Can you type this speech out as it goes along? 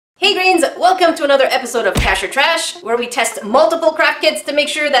Hey Greens, welcome to another episode of Cash or Trash, where we test multiple craft kits to make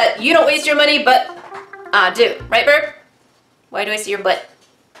sure that you don't waste your money, but do. Right, Burp? Why do I see your butt?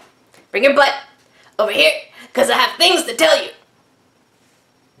 Bring your butt over here, because I have things to tell you.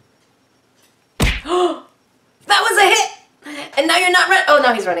 That was a hit! And now you're not oh,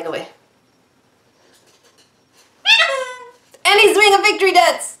 now he's running away. And he's doing a victory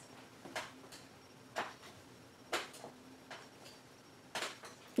dance!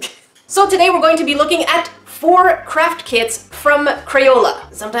 So today we're going to be looking at 4 craft kits from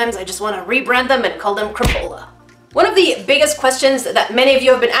Crayola. Sometimes I just want to rebrand them and call them Crapola. One of the biggest questions that many of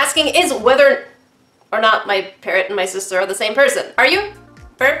you have been asking is whether or not my parrot and my sister are the same person. Are you?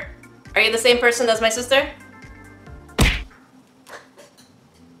 Bert? Are you the same person as my sister?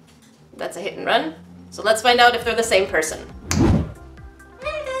 That's a hit and run. So let's find out if they're the same person.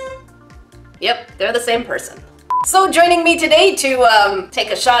 Yep, they're the same person. So joining me today to take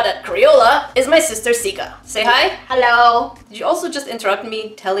a shot at Crayola is my sister Sika. Say hi. Hello. Did you also just interrupt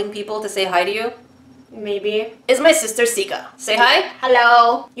me telling people to say hi to you? Maybe. Is my sister Sika. Say hi.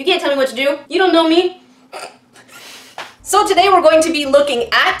 Hello. You can't tell me what to do. You don't know me. So today we're going to be looking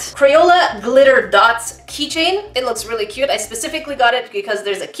at Crayola Glitter Dots keychain. It looks really cute. I specifically got it because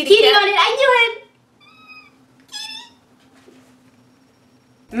there's a kitty cat. on it. I knew it.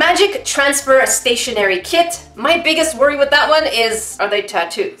 Magic Transfer Stationery Kit. My biggest worry with that one is, are they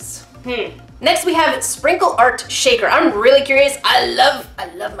tattoos? Next we have Sprinkle Art Shaker. I'm really curious. I love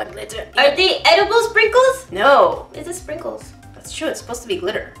my glitter. Are they edible sprinkles? No. It's a sprinkles. That's true, it's supposed to be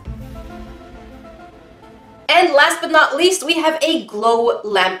glitter. And last but not least, we have a glow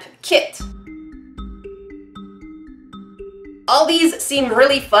lamp kit. All these seem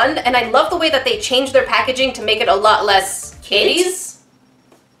really fun, and I love the way that they changed their packaging to make it a lot less 80s.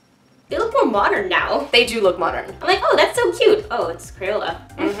 They look more modern now. They do look modern. I'm like, oh, that's so cute. Oh, it's Crayola.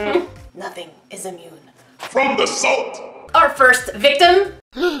 Nothing is immune from the salt. Our first victim,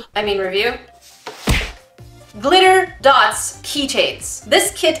 review. Glitter Dots keychains.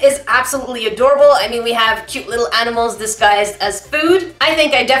 This kit is absolutely adorable. I mean, we have cute little animals disguised as food. I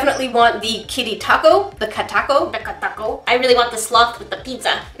think I definitely want the kitty taco, the katako. The katako. I really want the sloth with the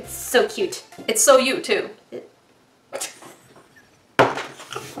pizza. It's so cute. It's so you too.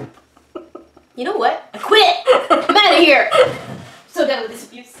 You know what? I quit! I'm out of here! So done with this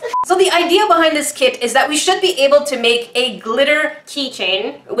abuse. So the idea behind this kit is that we should be able to make a glitter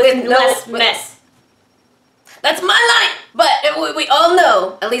keychain with less mess. That's my line! But we all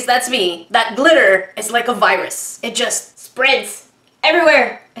know, at least that's me, that glitter is like a virus. It just spreads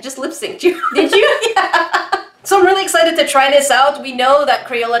everywhere. I just lip synced you. Did you? Yeah. So I'm really excited to try this out. We know that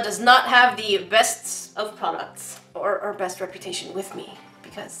Crayola does not have the best of products or best reputation with me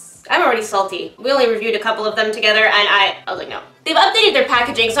because I'm already salty. We only reviewed a couple of them together and I was like, no. They've updated their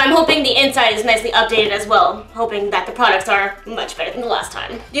packaging, so I'm hoping the inside is nicely updated as well. Hoping that the products are much better than the last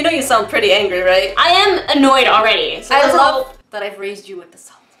time. You know you sound pretty angry, right? I am annoyed already. So I love that I've raised you with the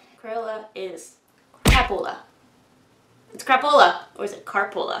salt. Crayola is crapola. It's crapola. Or is it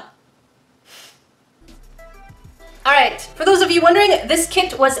carpola? Alright, for those of you wondering, this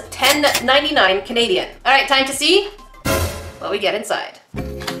kit was $10.99 Canadian. Alright, time to see what we get inside.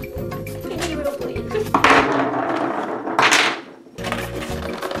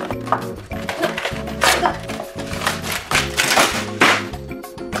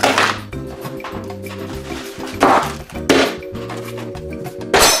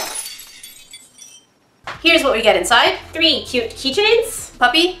 Here's what we get inside. 3 cute keychains.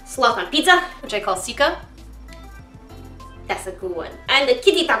 Puppy. Sloth on pizza. Which I call Sika. That's a cool one. And the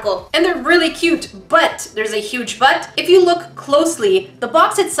kitty taco. And they're really cute, but there's a huge but. If you look closely, the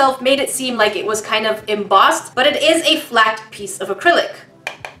box itself made it seem like it was kind of embossed, but it is a flat piece of acrylic.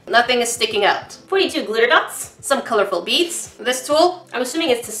 Nothing is sticking out. 42 glitter dots. Some colorful beads. This tool. I'm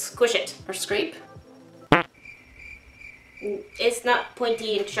assuming it's to squish it. Or scrape. It's not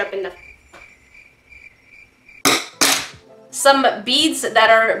pointy and sharp enough. Some beads that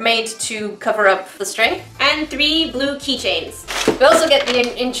are made to cover up the string. And 3 blue keychains. We also get the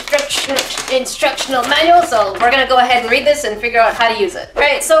instructional manual, so we're gonna go ahead and read this and figure out how to use it.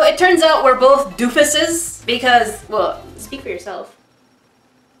 Alright, so it turns out we're both doofuses because, well, speak for yourself.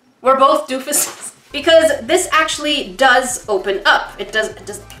 We're both doofuses because this actually does open up. It does,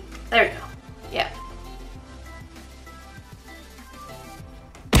 there we go. Yeah.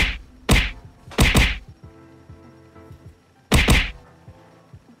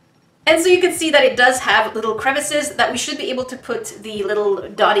 And so you can see that it does have little crevices that we should be able to put the little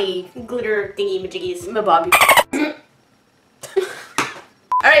dotty glitter thingy majiggies. mabobby.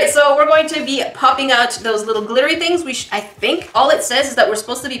 right, so we're going to be popping out those little glittery things. I think all it says is that we're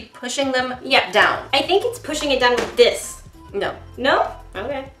supposed to be pushing them down. I think it's pushing it down with this. No. No?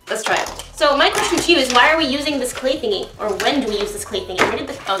 Okay. Let's try it. So my question to you is, why are we using this clay thingy? Or when do we use this clay thingy? Where did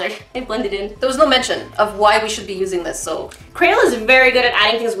the... Oh, there. It blended in. There was no mention of why we should be using this, so... Crayola is very good at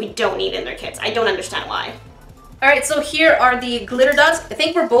adding things we don't need in their kits. I don't understand why. Alright, so here are the glitter dots. I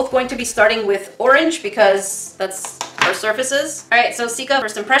think we're both going to be starting with orange because that's our surfaces. Alright, so Sika,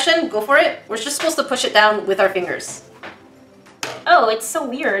 first impression, go for it. We're just supposed to push it down with our fingers. Oh, it's so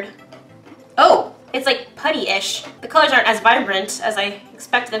weird. Oh! It's like putty-ish. The colors aren't as vibrant as I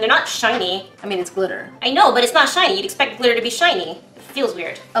expected them. They're not shiny. I mean, it's glitter. I know, but it's not shiny. You'd expect glitter to be shiny. It feels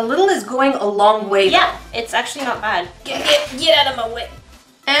weird. A little is going a long way. Yeah, it's actually not bad. Get out of my way.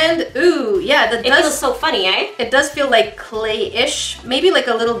 And, ooh, yeah, It feels so funny, eh? It does feel like clay-ish. Maybe like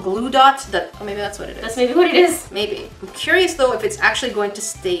a little glue dot. Oh, maybe that's what it is. That's maybe what it is. Maybe. I'm curious, though, if it's actually going to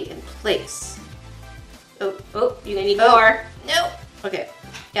stay in place. Oh, you're gonna need more. No. Okay.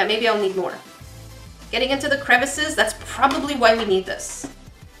 Yeah, maybe I'll need more. Getting into the crevices, that's probably why we need this.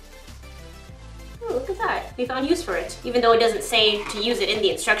 Oh, look at that. We found use for it, even though it doesn't say to use it in the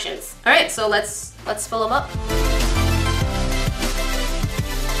instructions. All right, so let's fill them up.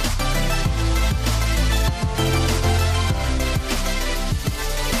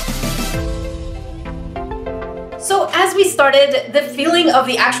 So as we started, the feeling of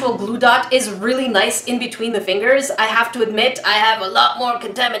the actual glue dot is really nice in between the fingers. I have to admit, I have a lot more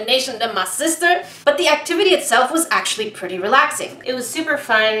contamination than my sister, but the activity itself was actually pretty relaxing. It was super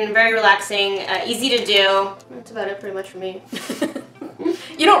fun, very relaxing, easy to do. That's about it pretty much for me.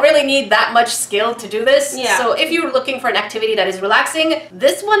 You don't really need that much skill to do this. Yeah. So if you're looking for an activity that is relaxing,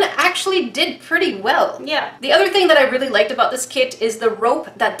 this one actually did pretty well. Yeah. The other thing that I really liked about this kit is the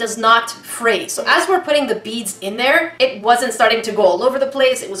rope that does not fray. So as we're putting the beads in there, it wasn't starting to go all over the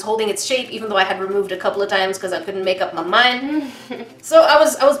place. It was holding its shape, even though I had removed a couple of times because I couldn't make up my mind. So I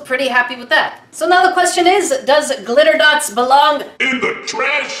was pretty happy with that. So now the question is, does glitter dots belong In the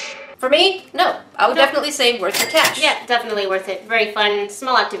trash? For me? No. I would definitely say worth the cash. Yeah, definitely worth it. Very fun,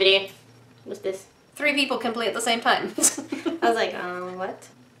 small activity. What's this? 3 people can play at the same time. I was like, what?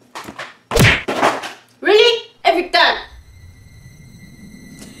 Really? Every time?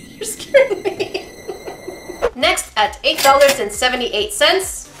 You're scaring me. Next, at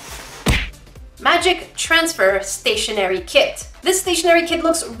 $8.78, Magic Transfer Stationery Kit. This stationery kit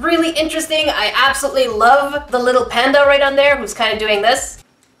looks really interesting. I absolutely love the little panda right on there who's kind of doing this.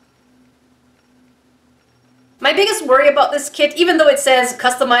 My biggest worry about this kit, even though it says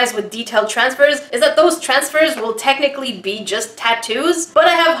customized with detailed transfers, is that those transfers will technically be just tattoos, but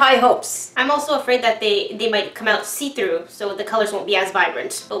I have high hopes. I'm also afraid that they might come out see-through, so the colors won't be as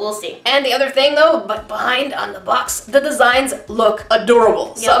vibrant, but we'll see. And the other thing though, but behind on the box, the designs look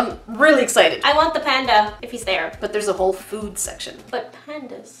adorable. So I'm really excited. I want the panda, if he's there. But there's a whole food section. But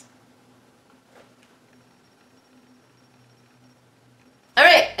pandas...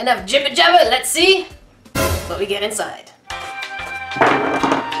 Alright, enough jibber jabber, let's see what we get inside.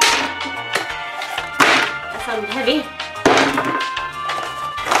 That sounded heavy.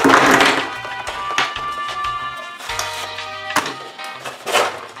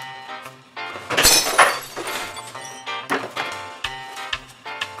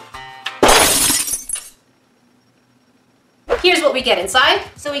 Here's what we get inside.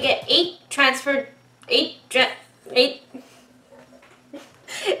 So we get 8 transferred... 8...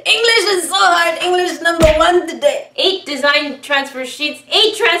 English is so hard. English #1 today. 8 design transfer sheets.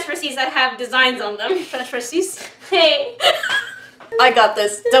 8 transfer sheets that have designs on them. Transfer sheets. Hey. I got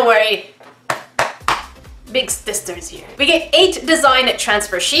this. Don't worry. Big sisters here. We get 8 design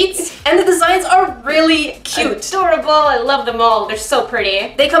transfer sheets, and the designs are really cute. Adorable. I love them all. They're so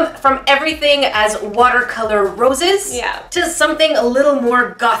pretty. They come from everything as watercolor roses to something a little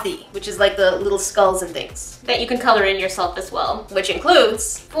more gothy, which is like the little skulls and things. That you can color in yourself as well. Which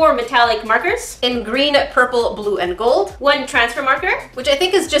includes 4 metallic markers. In green, purple, blue, and gold. 1 transfer marker. Which I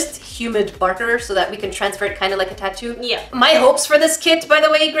think is just humid marker so that we can transfer it kind of like a tattoo. Yeah. My hopes for this kit, by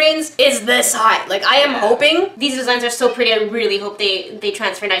the way, Grains, is this high. Like, I am hoping... These designs are so pretty, I really hope they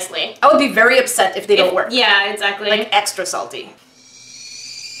transfer nicely. I would be very upset if they don't work. Yeah, exactly. Like, extra salty.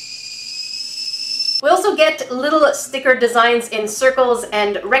 We also get little sticker designs in circles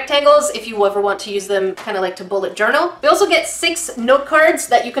and rectangles if you ever want to use them kind of like to bullet journal. We also get 6 note cards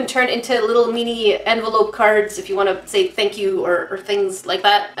that you can turn into little mini envelope cards if you want to say thank you or things like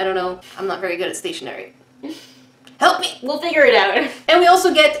that. I don't know. I'm not very good at stationery. Help me! We'll figure it out. And we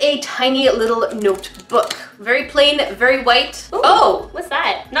also get a tiny little notebook. Very plain, very white. Ooh, oh! What's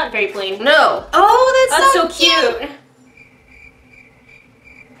that? Not very plain. No. Oh, That's so cute!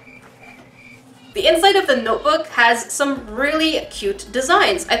 The inside of the notebook has some really cute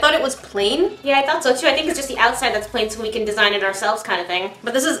designs. I thought it was plain. Yeah, I thought so too. I think it's just the outside that's plain so we can design it ourselves kind of thing.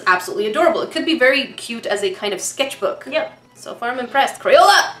 But this is absolutely adorable. It could be very cute as a kind of sketchbook. Yep. So far I'm impressed.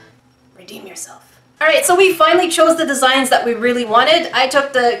 Crayola! Redeem yourself. Alright, so we finally chose the designs that we really wanted. I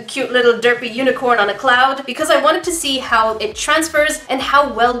took the cute little derpy unicorn on a cloud because I wanted to see how it transfers and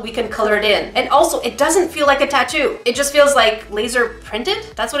how well we can color it in. And also, it doesn't feel like a tattoo. It just feels like laser printed.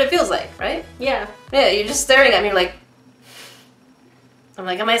 That's what it feels like, right? Yeah. Yeah, you're just staring at me like... I'm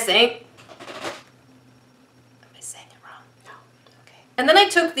like, am I saying it wrong? No. Okay. And then I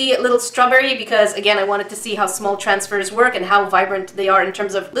took the little strawberry because, again, I wanted to see how small transfers work and how vibrant they are in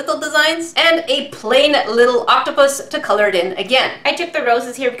terms of little designs. And a plain little octopus to color it in again. I took the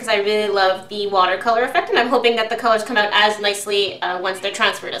roses here because I really love the watercolor effect, and I'm hoping that the colors come out as nicely once they're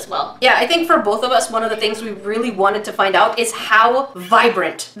transferred as well. Yeah, I think for both of us, one of the things we really wanted to find out is how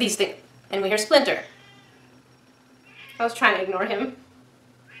vibrant these things... And we hear Splinter. I was trying to ignore him.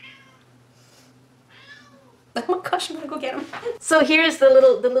 Oh my gosh, I'm gonna go get him. So here's the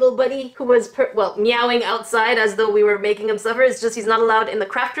little buddy who was, meowing outside as though we were making him suffer. It's just he's not allowed in the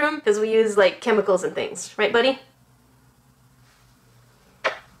craft room because we use, like, chemicals and things. Right, buddy?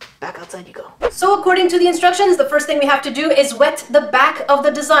 Back outside you go. So according to the instructions, the first thing we have to do is wet the back of the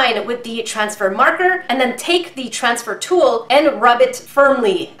design with the transfer marker and then take the transfer tool and rub it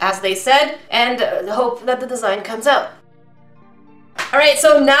firmly, as they said, and hope that the design comes out. Alright,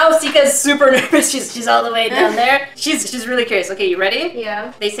 so now Sika's super nervous. She's all the way down there. She's really curious. Okay, you ready?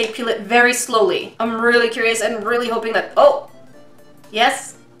 Yeah. They say peel it very slowly. I'm really curious and really hoping that... Oh!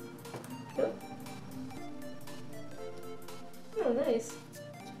 Yes? Oh, nice.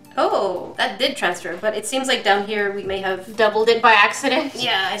 Oh, that did transfer, but it seems like down here we may have... Doubled it by accident.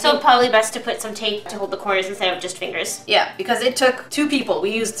 Yeah, So probably best to put some tape to hold the corners instead of just fingers. Yeah, because it took 2 people. We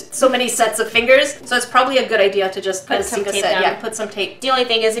used so many sets of fingers, so it's probably a good idea to just Put as some Sika tape said, down. yeah, put some tape. The only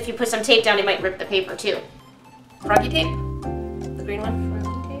thing is if you put some tape down, it might rip the paper too. Froggy tape? The green one?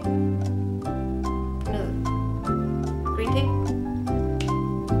 Froggy tape? No. Green tape?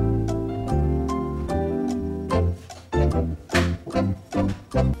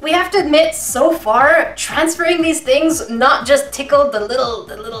 We have to admit, so far, transferring these things not just tickled the little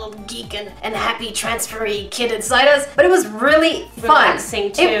geek and happy transferee kid inside us, but it was really fun.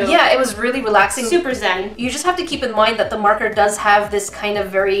 Relaxing too. Yeah, it was really relaxing. Super zen. You just have to keep in mind that the marker does have this kind of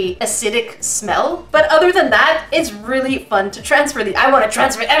very acidic smell, but other than that, it's really fun to transfer these. I want to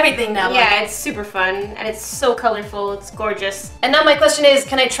transfer everything now. Yeah, it's super fun, and it's so colorful, it's gorgeous. And now my question is,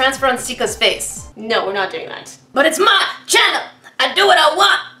 can I transfer on Sika's face? No, we're not doing that. But it's my channel! I do what I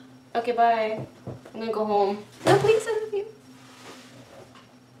want! Okay, bye. I'm gonna go home. No, please, I love you.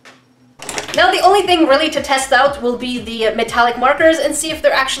 Now the only thing really to test out will be the metallic markers and see if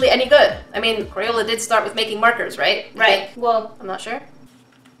they're actually any good. I mean, Crayola did start with making markers, right? Right. Well, I'm not sure.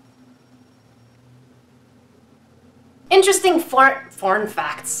 Interesting foreign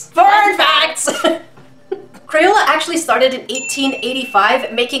facts. Foreign facts! Crayola actually started in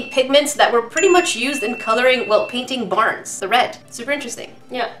 1885 making pigments that were pretty much used in coloring, well, painting barns. The red. Super interesting.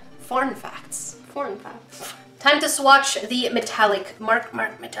 yeah. Foreign facts. Foreign facts. Time to swatch the metallic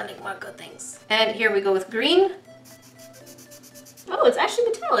metallic marker things. And here we go with green. Oh, it's actually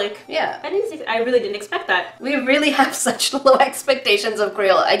metallic. Yeah. I really didn't expect that. We really have such low expectations of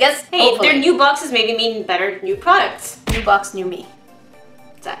Crayola. I guess, Hey, hopefully. their new boxes maybe mean better new products. New box, new me.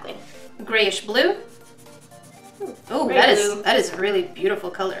 Exactly. Grayish blue. Oh, Gray blue. that is a really beautiful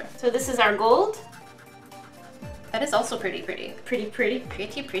color. So this is our gold. That is also pretty. Pretty. Pretty. Pretty.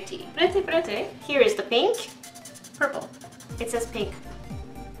 Here is the pink. Purple. It says pink.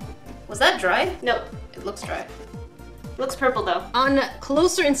 Was that dry? No, It looks dry. looks purple though. On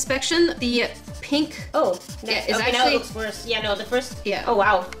closer inspection, the pink... Oh, yeah, is okay, now it actually... looks worse. Yeah, no, the first... Yeah. Oh,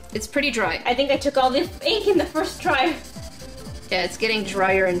 wow. It's pretty dry. I think I took all the ink in the first try. Yeah, it's getting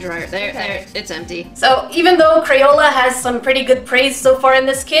drier and drier. There, Okay. it's empty. So even though Crayola has some pretty good praise so far in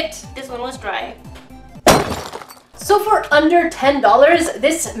this kit, This one was dry. so for under $10,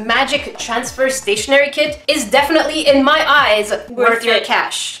 this magic transfer stationery kit is definitely, in my eyes, worth your it.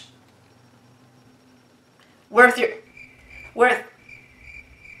 cash. Worth your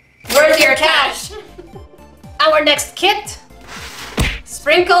cash. Our next kit,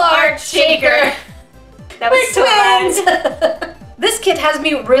 Sprinkle Art Shaker. That was so bad. This kit has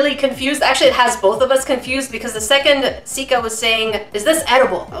me really confused. Actually, it has both of us confused because the second Sika was saying, is this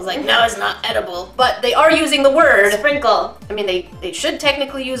edible? I was like, no, it's not edible. But they are using the word. Sprinkle. I mean, they should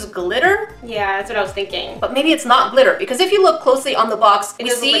technically use glitter, Yeah, that's what I was thinking. but maybe it's not glitter. Because if you look closely on the box, It we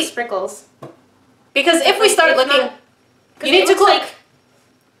doesn't look see... like sprinkles. Because if we Like, start it's looking... not- 'Cause You need it to looks click. like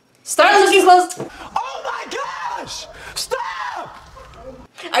Start looking close. Oh my gosh! Stop!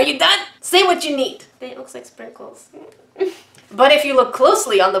 Are you done? Say what you need. It looks like sprinkles. But if you look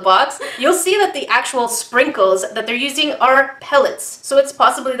closely on the box, you'll see that the actual sprinkles that they're using are pellets. So it's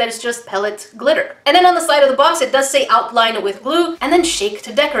possibly that it's just pellet glitter. And then on the side of the box, it does say outline with glue and then shake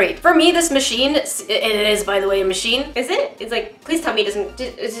to decorate. For me, this machine, it is by the way a machine. Is it? It's like, please tell me it doesn't,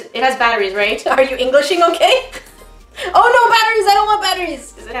 it has batteries, right? Are you Englishing okay? Oh no, batteries! I don't want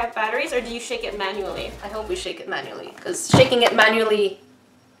batteries! Does it have batteries or do you shake it manually? I hope we shake it manually, because shaking it manually,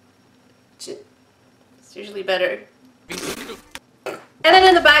 it's usually better. And then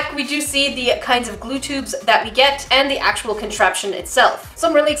in the back, we do see the kinds of glue tubes that we get and the actual contraption itself. So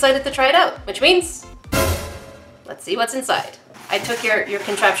I'm really excited to try it out, which means, let's see what's inside. I took your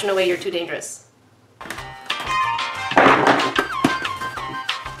contraption away, you're too dangerous.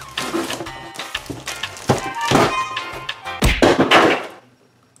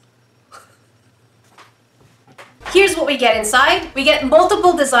 Here's what we get inside. We get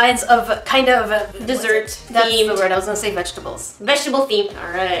multiple designs of kind of dessert That's themed. the word, I was gonna say vegetables. Vegetable themed.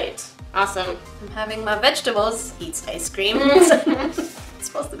 Alright. Awesome. I'm having my vegetables, eats ice cream. It's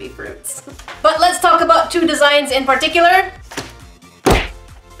supposed to be fruits. But let's talk about two designs in particular.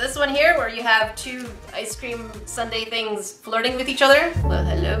 This one here, where you have two ice cream sundae things flirting with each other. Well,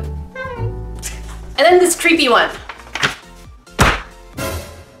 hello. And then this creepy one.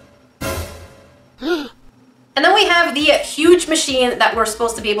 And then we have the huge machine that we're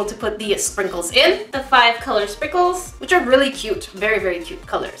supposed to be able to put the sprinkles in. The 5 color sprinkles. Which are really cute. Very, very cute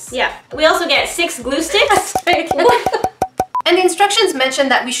colors. Yeah. We also get 6 glue sticks. And the instructions mention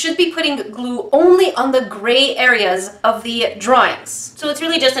that we should be putting glue only on the gray areas of the drawings. So it's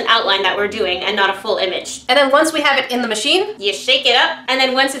really just an outline that we're doing and not a full image. And then once we have it in the machine, You shake it up, and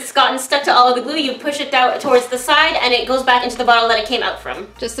then once it's gotten stuck to all of the glue, you push it down towards the side, and it goes back into the bottle that it came out from.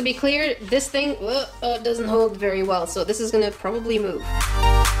 just to be clear, this thing doesn't hold very well, so this is gonna probably move.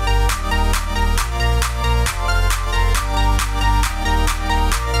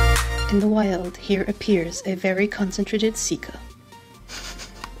 In the wild, here appears a very concentrated Sika.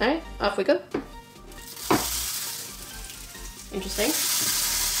 Alright, off we go. Interesting.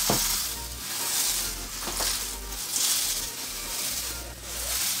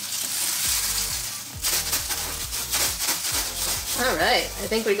 Alright, I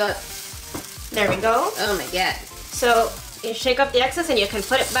think we got... There we go. Oh my god. So you shake up the excess and you can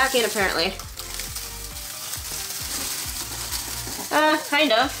put it back in apparently.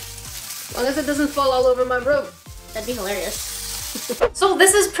 Kind of. As long as it doesn't fall all over my robe. That'd be hilarious. So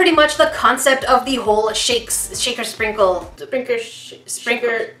this is pretty much the concept of the whole shaker sprinkle. Sprinkler,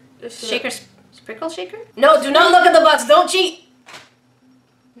 Shaker, sprinkle shaker? No, do not look at the box, don't cheat!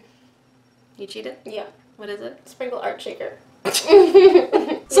 You cheated? Yeah. What is it? Sprinkle art shaker.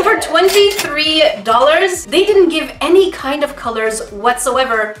 So for $23, they didn't give any kind of colors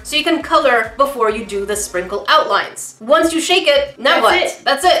whatsoever, so you can color before you do the sprinkle outlines. Once you shake it, now That's what? it.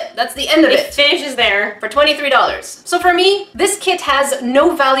 That's it. That's the end of It it. finishes there. For $23. So for me, this kit has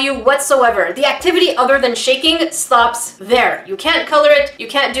no value whatsoever. The activity other than shaking stops there. You can't color it, you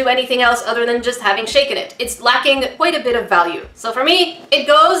can't do anything else other than just having shaken it. It's lacking quite a bit of value. So for me, it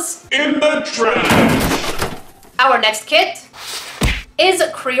goes In the trash! our next kit is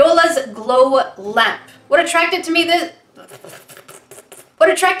Crayola's Glow Lamp. What attracted me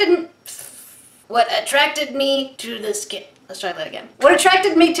to this kit? Let's try that again. What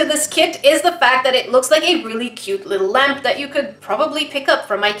attracted me to this kit is the fact that it looks like a really cute little lamp that you could probably pick up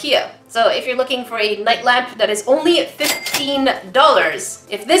from IKEA. So if you're looking for a night lamp that is only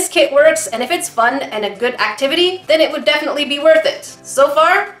 $15, if this kit works and if it's fun and a good activity, then it would definitely be worth it. So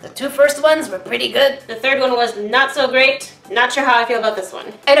far, the two first ones were pretty good. The third one was not so great. Not sure how I feel about this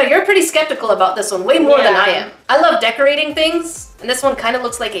one. I know, you're pretty skeptical about this one, way more than Yeah. I am. I love decorating things, and this one kind of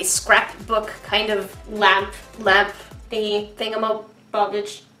looks like a scrapbook kind of Lamp lamp thingy.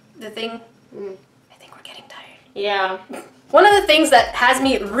 thingamabobbage. The thing. I think we're getting tired. Yeah. One of the things that has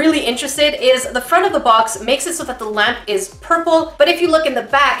me really interested is the front of the box makes it so that the lamp is purple, but if you look in the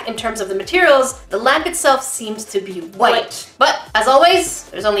back in terms of the materials, the lamp itself seems to be white. But as always,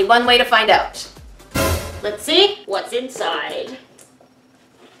 there's only one way to find out. Let's see what's inside.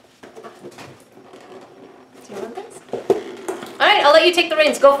 Do you want this? Alright, I'll let you take the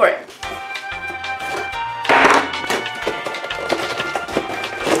reins, go for it.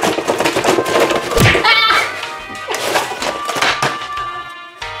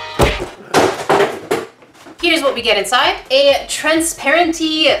 Here's what we get inside. A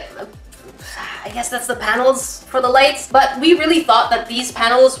transparency I guess that's the panels for the lights. But we really thought that these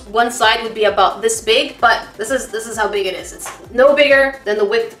panels, one side would be about this big, but this is how big it is. It's no bigger than the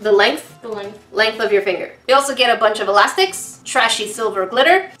width, the length of your finger. You also get a bunch of elastics, trashy silver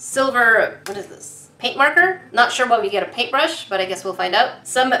glitter, silver, what is this? Paint marker. Not sure why we get a paintbrush, but I guess we'll find out.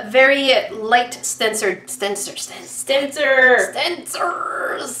 Some very light stencers,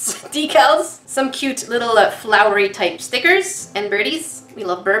 decals. Some cute little flowery type stickers and birdies. We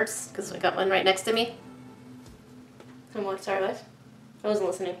love burbs because I got one right next to me. And what? Sorry, what? I wasn't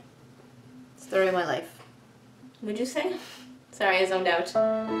listening. Story of my life. What'd you say? Sorry, I zoned out.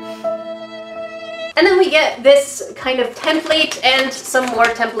 And then we get this kind of template and some more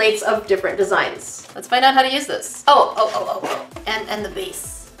templates of different designs. Let's find out how to use this. Oh. And the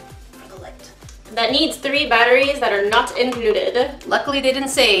base for the light. That needs 3 batteries that are not included. Luckily they didn't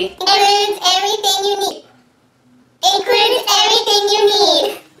say. Includes everything you need. Includes everything you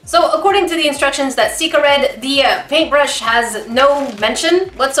need. So according to the instructions that Sika read, the paintbrush has no mention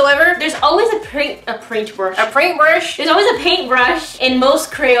whatsoever. There's always a paintbrush. A paintbrush? There's always a paintbrush in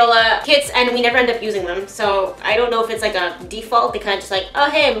most Crayola kits, and we never end up using them. So I don't know if it's like a default. They kind of just like, oh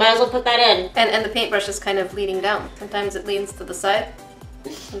hey, might as well put that in. And the paintbrush is kind of leaning down. Sometimes it leans to the side.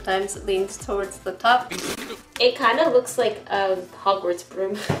 Sometimes it leans towards the top. It kind of looks like a Hogwarts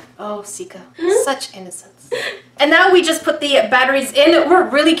broom. Oh, Sika. Such innocence. And now we just put the batteries in. We're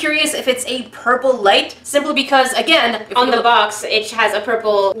really curious if it's a purple light, simply because, again, on the box, it has a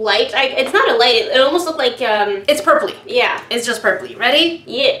purple light. It's not a light. It almost looked like, it's purpley. Yeah. It's just purpley. Ready?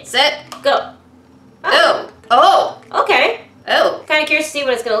 Yeah. Set. Go. Oh. Okay. Oh. Kind of curious to see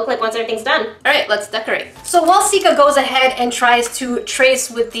what it's going to look like once everything's done. All right, let's decorate. So while Sika goes ahead and tries to trace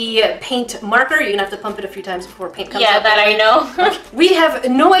with the paint marker, you're gonna have to pump it a few times before paint comes out. Yeah, that I know. We have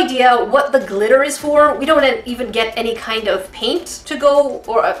no idea what the glitter is for. We don't even get any kind of paint to go,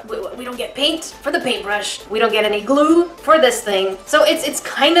 or we don't get paint for the paintbrush. We don't get any glue for this thing. So it's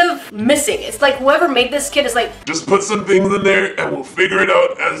kind of missing. It's like whoever made this kit is like, Just put some things in there and we'll figure it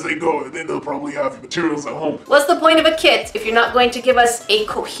out as they go. And then they'll probably have materials at home. what's the point of a kit if you're not going to give us a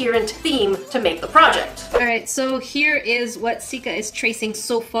coherent theme to make the project? Alright, so here is what Sika is tracing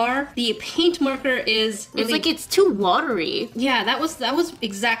so far. The paint marker is really... It's like it's too watery. Yeah, that was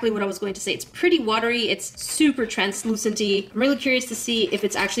exactly what I was going to say. It's pretty watery, it's super translucent-y. I'm really curious to see if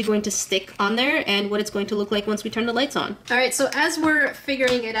it's actually going to stick on there and what it's going to look like once we turn the lights on. Alright, so as we're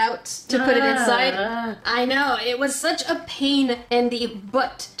figuring it out to put it inside, I know, it was such a pain in the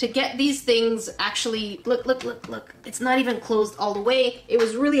butt to get these things actually... Look. It's not even closed all the way. It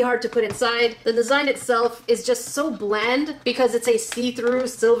was really hard to put inside. The design itself is just so bland because it's a see-through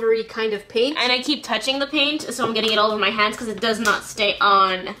silvery kind of paint. And I keep touching the paint, so I'm getting it all over my hands because it does not stay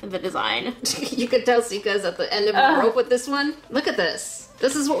on the design. You could tell Sika's at the end of the rope with this one. Look at this.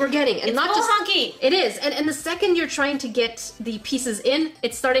 This is what we're getting. And It's not all just honky. It is. And the second you're trying to get the pieces in,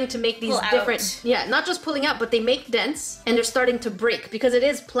 it's starting to make these Pull different... out. Yeah, not just pulling out, but they make dents and they're starting to break because it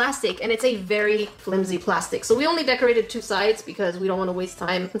is plastic and it's a very flimsy plastic. So we only decorated 2 sides because we don't want to waste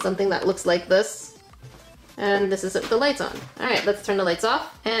time on something that looks like this. And this is the lights on. Alright, let's turn the lights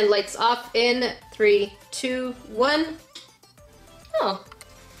off. And lights off in 3, 2, 1. Oh.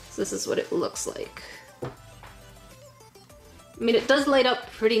 So this is what it looks like. I mean, it does light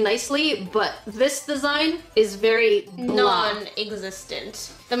up pretty nicely, but this design is very blah.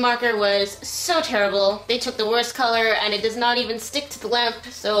 Non-existent. The marker was so terrible. They took the worst color and it does not even stick to the lamp,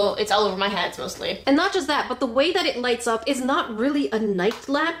 so it's all over my hands mostly. And not just that, but the way that it lights up is not really a night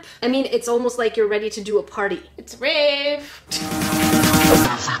lamp. I mean, it's almost like you're ready to do a party. It's rave.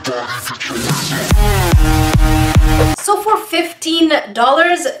 So for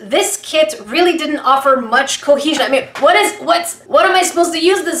 $15, this kit really didn't offer much cohesion. I mean, what am I supposed to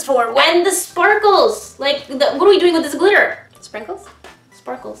use this for? And the sparkles! Like, what are we doing with this glitter? Sprinkles?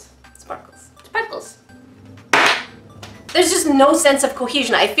 Sparkles. Sparkles. Sparkles. There's just no sense of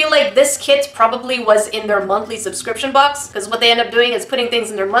cohesion. I feel like this kit probably was in their monthly subscription box, because what they end up doing is putting things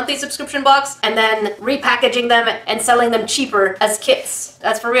in their monthly subscription box and then repackaging them and selling them cheaper as kits.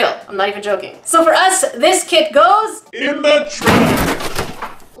 That's for real. I'm not even joking. So for us, this kit goes In the trash.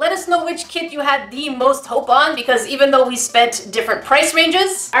 Let us know which kit you had the most hope on, because even though we spent different price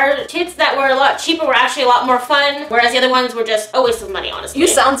ranges, Our kits that were a lot cheaper were actually a lot more fun, whereas the other ones were just a waste of money, honestly. you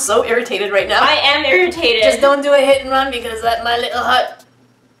sound so irritated right now. I am irritated. Just don't do a hit and run because that my little hut.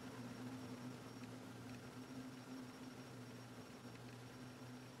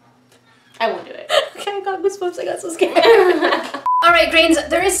 I won't do it. Okay, I got goosebumps. I got so scared. All Alright, Grains,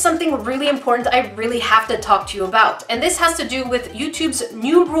 there is something really important I really have to talk to you about, and this has to do with YouTube's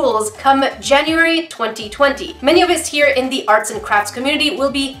new rules come January 2020. Many of us here in the arts and crafts community will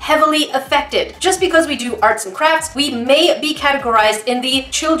be heavily affected. Just because we do arts and crafts, we may be categorized in the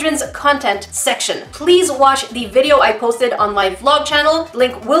children's content section. Please watch the video I posted on my vlog channel.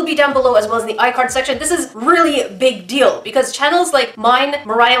 Link will be down below as well as in the iCard section. This is really a big deal because channels like mine,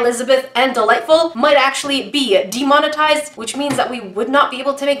 Mariah Elizabeth, and Delightful might actually be demonetized, which means that we would not be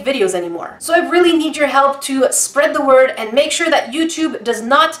able to make videos anymore. So I really need your help to spread the word and make sure that YouTube does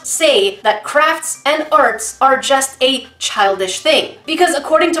not say that crafts and arts are just a childish thing. Because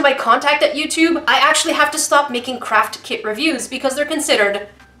according to my contact at YouTube, I actually have to stop making craft kit reviews because they're considered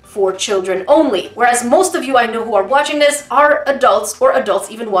for children only. Whereas most of you I know who are watching this are adults or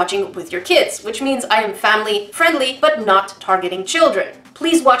adults even watching with your kids, which means I am family friendly but not targeting children.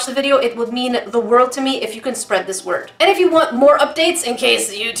 Please watch the video, it would mean the world to me if you can spread this word. And if you want more updates in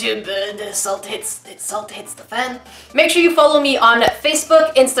case YouTube the salt hits the fan, make sure you follow me on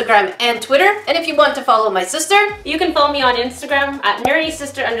Facebook, Instagram, and Twitter. And if you want to follow my sister, you can follow me on Instagram at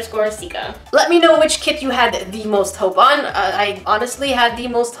nerdysister_Sika. Let me know which kit you had the most hope on. I honestly had the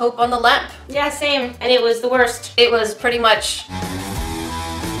most hope on the lamp. Yeah, same. And it was the worst. It was pretty much...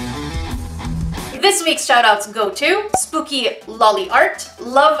 This week's shoutouts go to Spooky Lolly Art.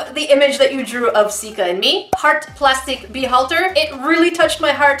 Love the image that you drew of Sika and me. Heart Plastic Bee Halter. It really touched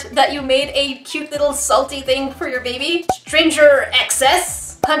my heart that you made a cute little salty thing for your baby. Stranger XS.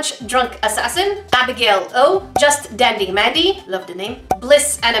 Punch Drunk Assassin, Abigail O, Just Dandy Mandy, love the name,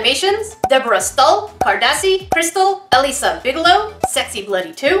 Bliss Animations, Deborah Stull, Cardassi, Crystal, Elisa Bigelow, Sexy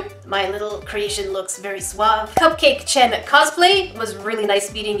Bloody 2, my little creation looks very suave, Cupcake Chen Cosplay, was really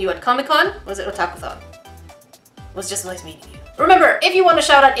nice meeting you at Comic-Con, was it Otakuthon? Was just nice meeting you. Remember, if you want a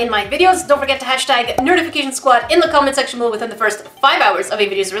shout out in my videos, don't forget to hashtag Nerdification Squad in the comment section below within the first 5 hours of a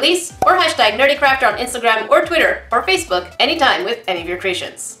video's release, or hashtag NerdECrafter on Instagram or Twitter or Facebook anytime with any of your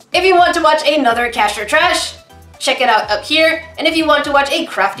creations. If you want to watch another Cash or Trash, check it out up here, and if you want to watch a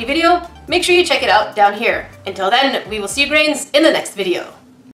crafty video, make sure you check it out down here. Until then, we will see you, Grains, in the next video.